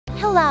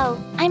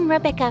Hello, I'm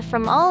Rebecca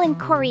from All in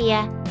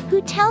Korea,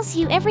 who tells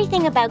you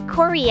everything about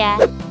Korea.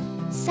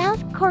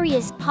 South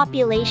Korea's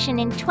population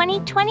in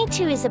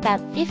 2022 is about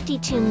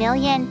 52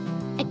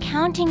 million,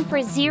 accounting for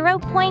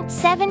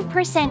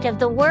 0.7% of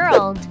the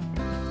world.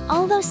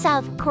 Although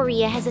South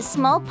Korea has a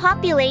small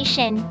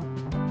population,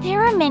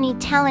 there are many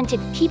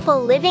talented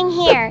people living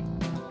here.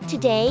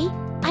 Today,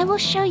 I will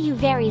show you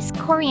various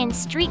Korean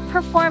street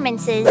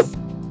performances.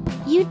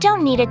 You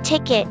don't need a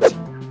ticket.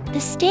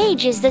 The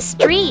stage is the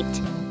street.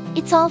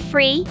 It's all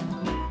free.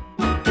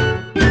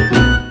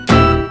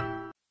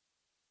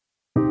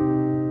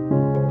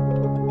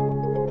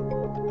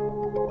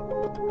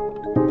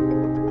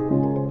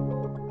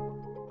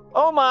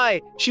 Oh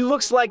my, she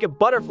looks like a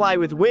butterfly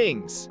with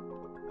wings.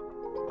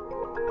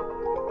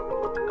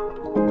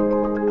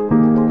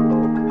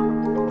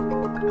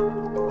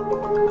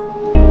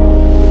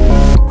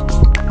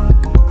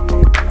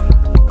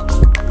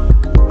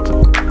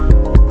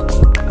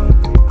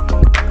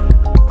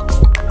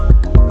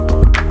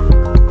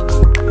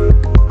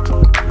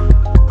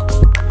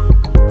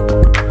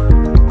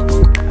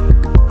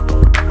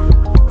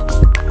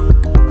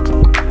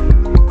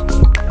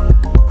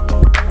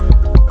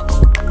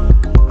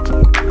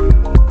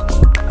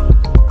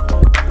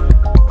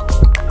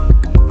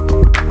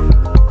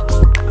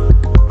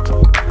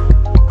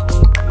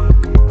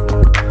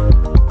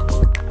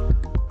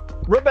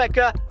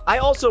 Rebecca, I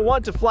also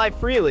want to fly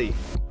freely.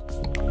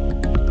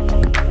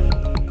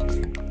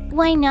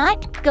 Why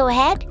not? Go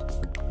ahead.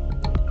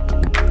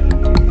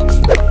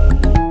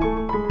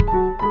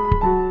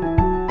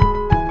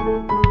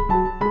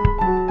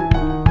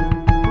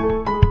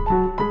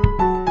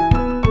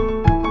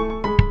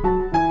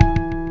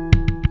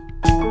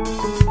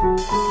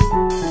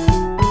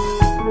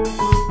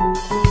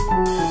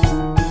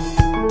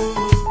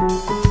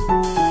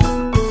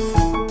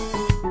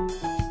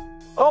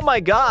 Oh my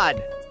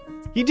God!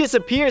 He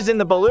disappears in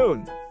the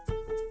balloon.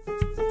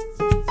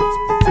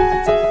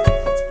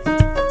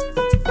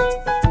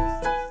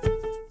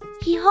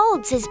 He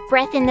holds his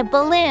breath in the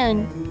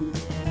balloon.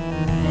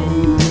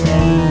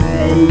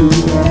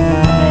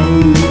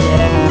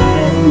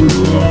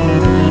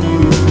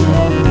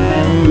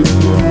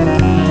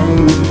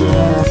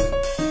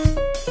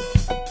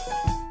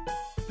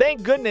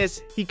 Thank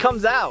goodness he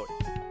comes out.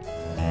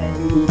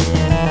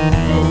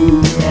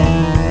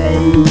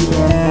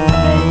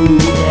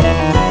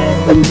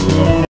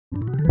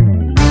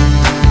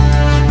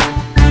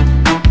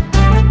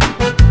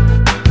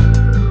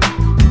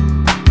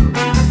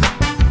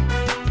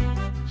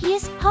 He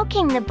is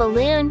poking the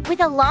balloon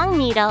with a long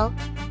needle.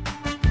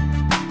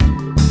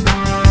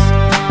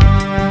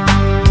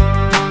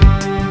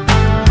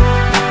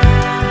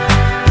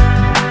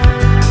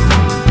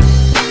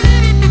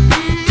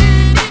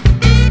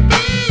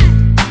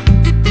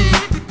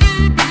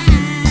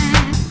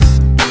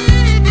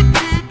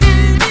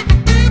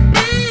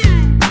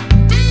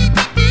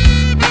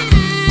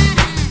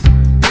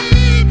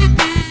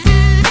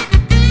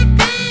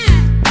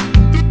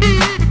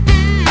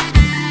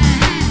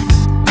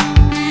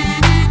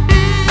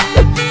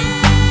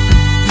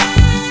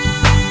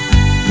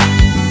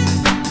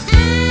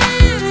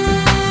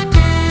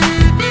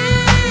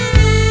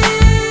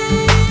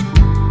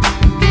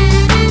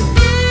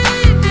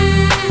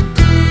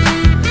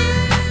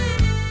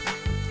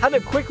 How to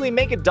quickly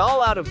make a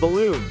doll out of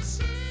balloons.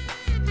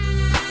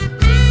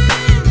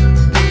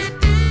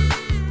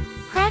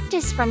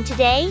 Practice from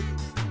today.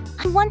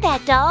 I want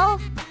that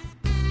doll.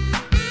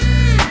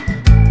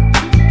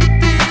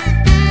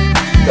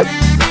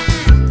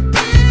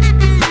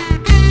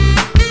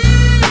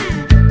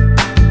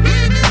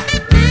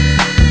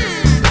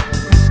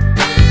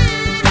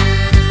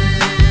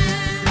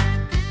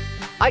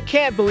 I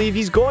can't believe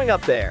he's going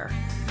up there.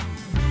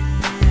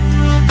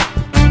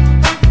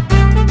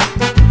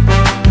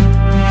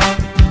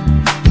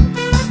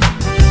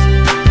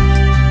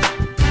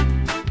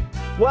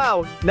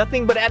 Wow,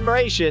 nothing but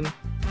admiration.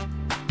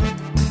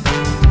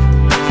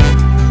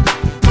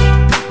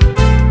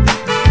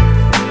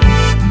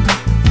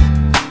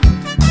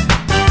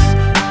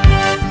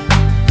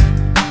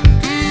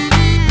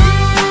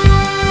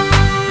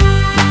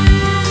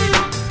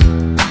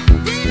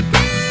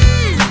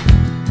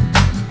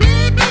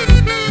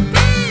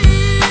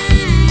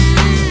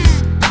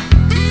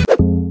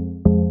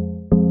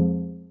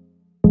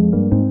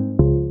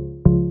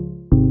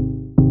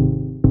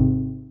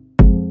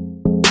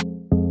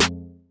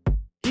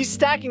 He's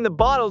stacking the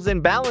bottles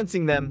and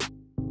balancing them.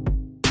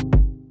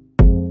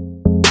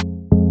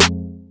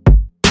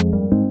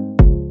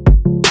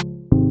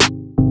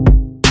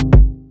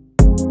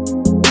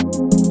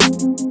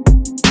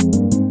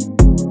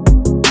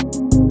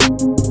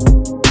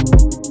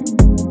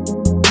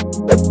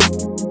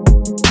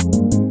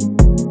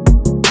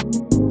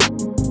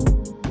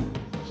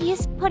 He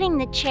is putting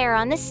the chair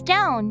on the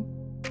stone.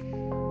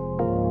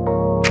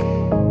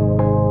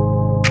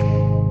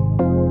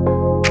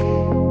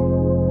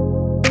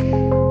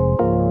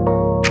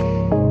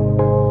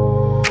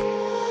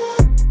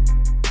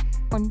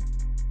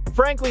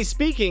 Frankly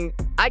speaking,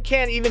 I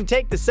can't even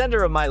take the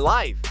center of my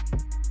life.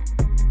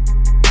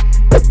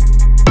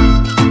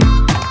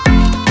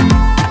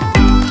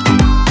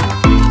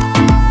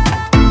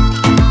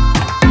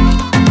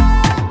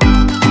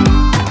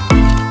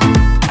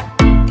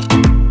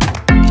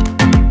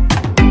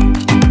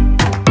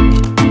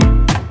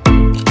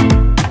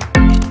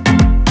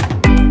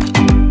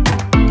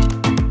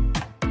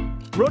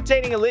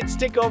 putting a lit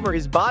stick over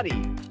his body.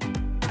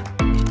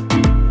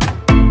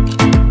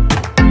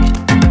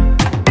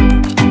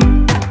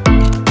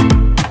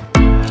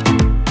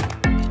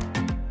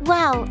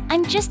 Wow,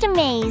 I'm just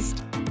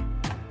amazed.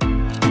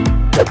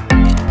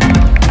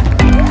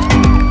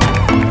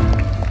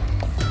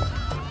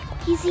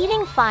 He's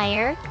eating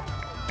fire.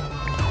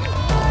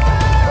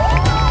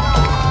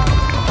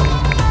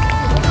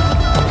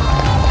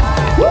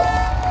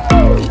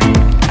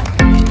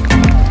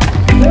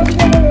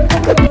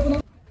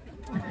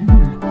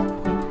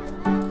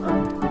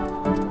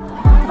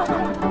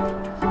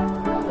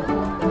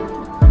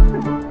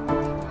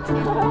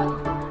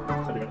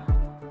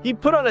 He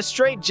put on a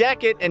straight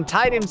jacket and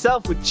tied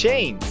himself with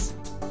chains.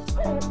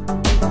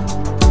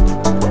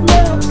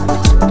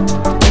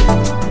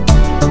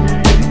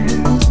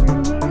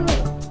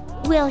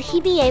 Will he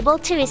be able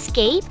to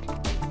escape?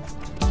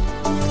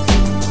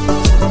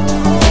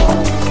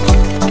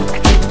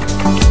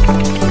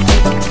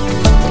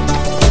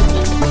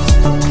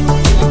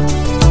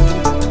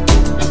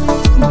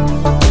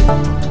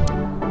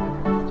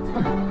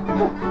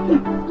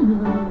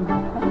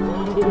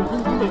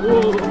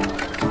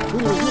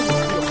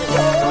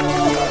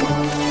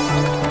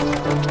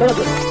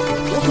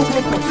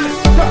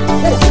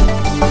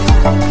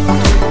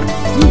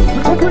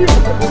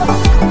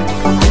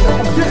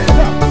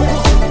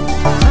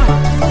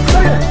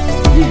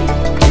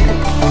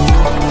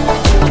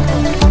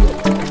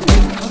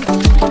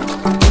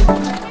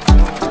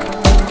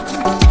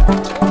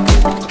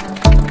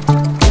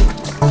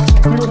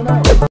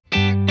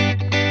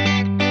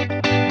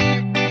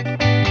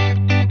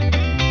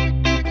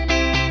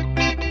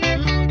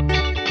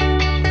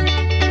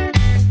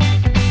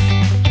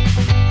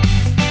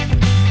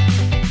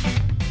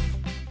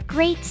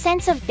 Great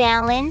sense of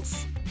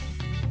balance.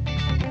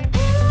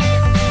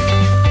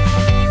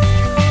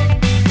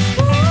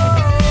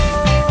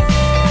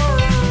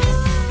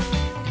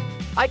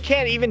 I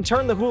can't even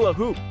turn the hula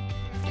hoop.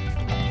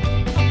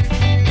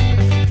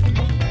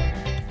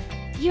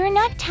 You're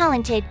not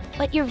talented,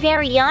 but you're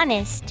very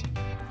honest.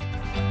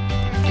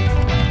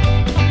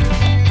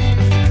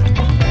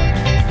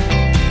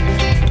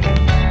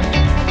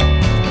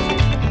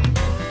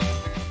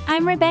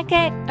 I'm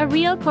Rebecca, a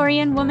real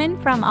Korean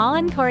woman from All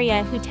in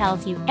Korea who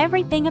tells you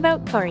everything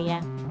about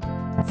Korea.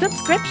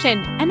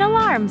 Subscription and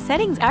alarm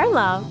settings are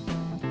love.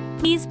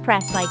 Please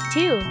press like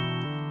too.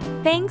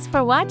 Thanks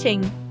for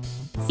watching.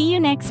 See you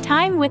next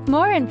time with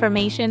more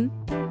information.